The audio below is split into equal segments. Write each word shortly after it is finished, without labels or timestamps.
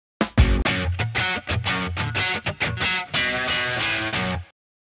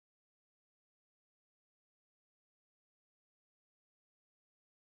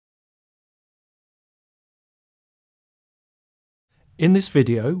In this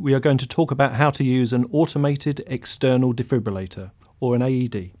video, we are going to talk about how to use an automated external defibrillator, or an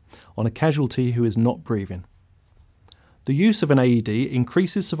AED, on a casualty who is not breathing. The use of an AED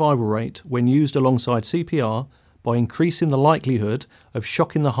increases survival rate when used alongside CPR by increasing the likelihood of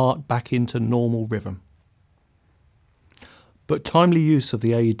shocking the heart back into normal rhythm. But timely use of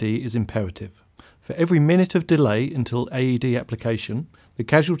the AED is imperative. For every minute of delay until AED application, the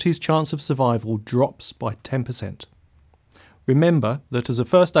casualty's chance of survival drops by 10%. Remember that as a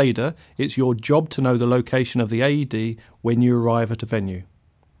first aider, it's your job to know the location of the AED when you arrive at a venue.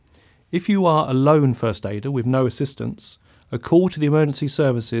 If you are a lone first aider with no assistance, a call to the emergency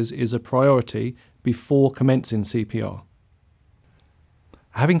services is a priority before commencing CPR.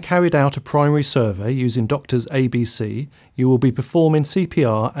 Having carried out a primary survey using Doctor's ABC, you will be performing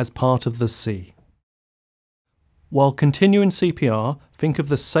CPR as part of the C. While continuing CPR, think of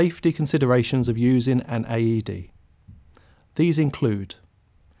the safety considerations of using an AED. These include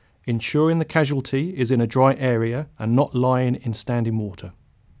ensuring the casualty is in a dry area and not lying in standing water,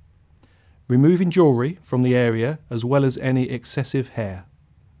 removing jewellery from the area as well as any excessive hair,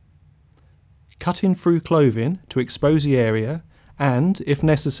 cutting through clothing to expose the area and, if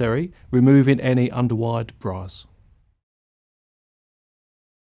necessary, removing any underwired bras.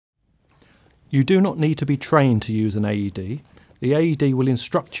 You do not need to be trained to use an AED. The AED will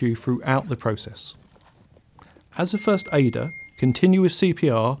instruct you throughout the process. As a first aider, continue with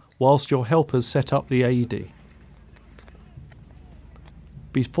CPR whilst your helpers set up the AED.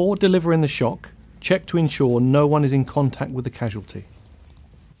 Before delivering the shock, check to ensure no one is in contact with the casualty.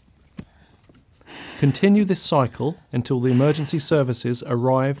 Continue this cycle until the emergency services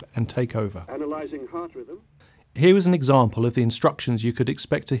arrive and take over. Analyzing heart rhythm. Here is an example of the instructions you could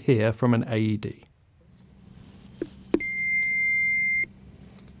expect to hear from an AED.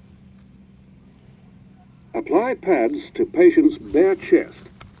 Apply pads to patient's bare chest.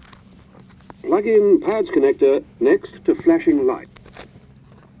 Plug in pads connector next to flashing light.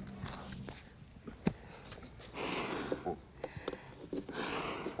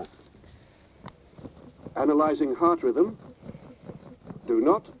 Analyzing heart rhythm. Do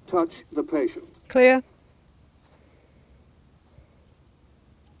not touch the patient. Clear.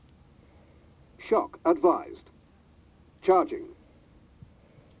 Shock advised. Charging.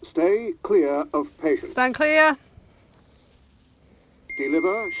 Stay clear of patient. Stand clear.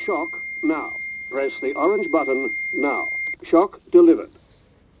 Deliver shock now. Press the orange button now. Shock delivered.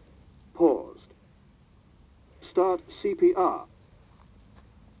 Paused. Start CPR.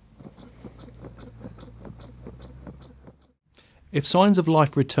 If signs of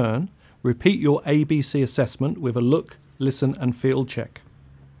life return, repeat your ABC assessment with a look, listen and feel check.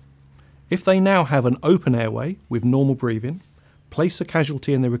 If they now have an open airway with normal breathing, place the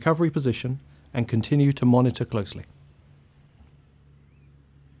casualty in the recovery position and continue to monitor closely.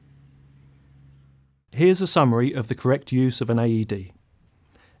 Here's a summary of the correct use of an AED.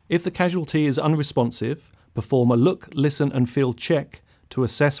 If the casualty is unresponsive, perform a look, listen and feel check to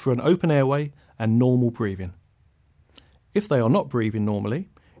assess for an open airway and normal breathing. If they are not breathing normally,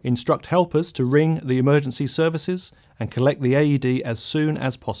 instruct helpers to ring the emergency services and collect the AED as soon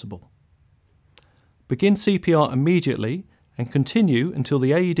as possible. Begin CPR immediately and continue until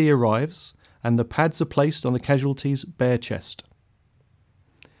the AED arrives and the pads are placed on the casualty's bare chest.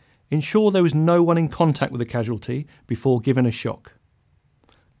 Ensure there is no one in contact with the casualty before giving a shock.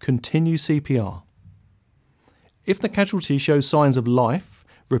 Continue CPR. If the casualty shows signs of life,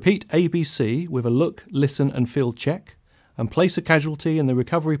 repeat ABC with a look, listen and feel check and place a casualty in the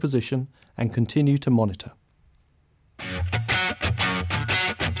recovery position and continue to monitor.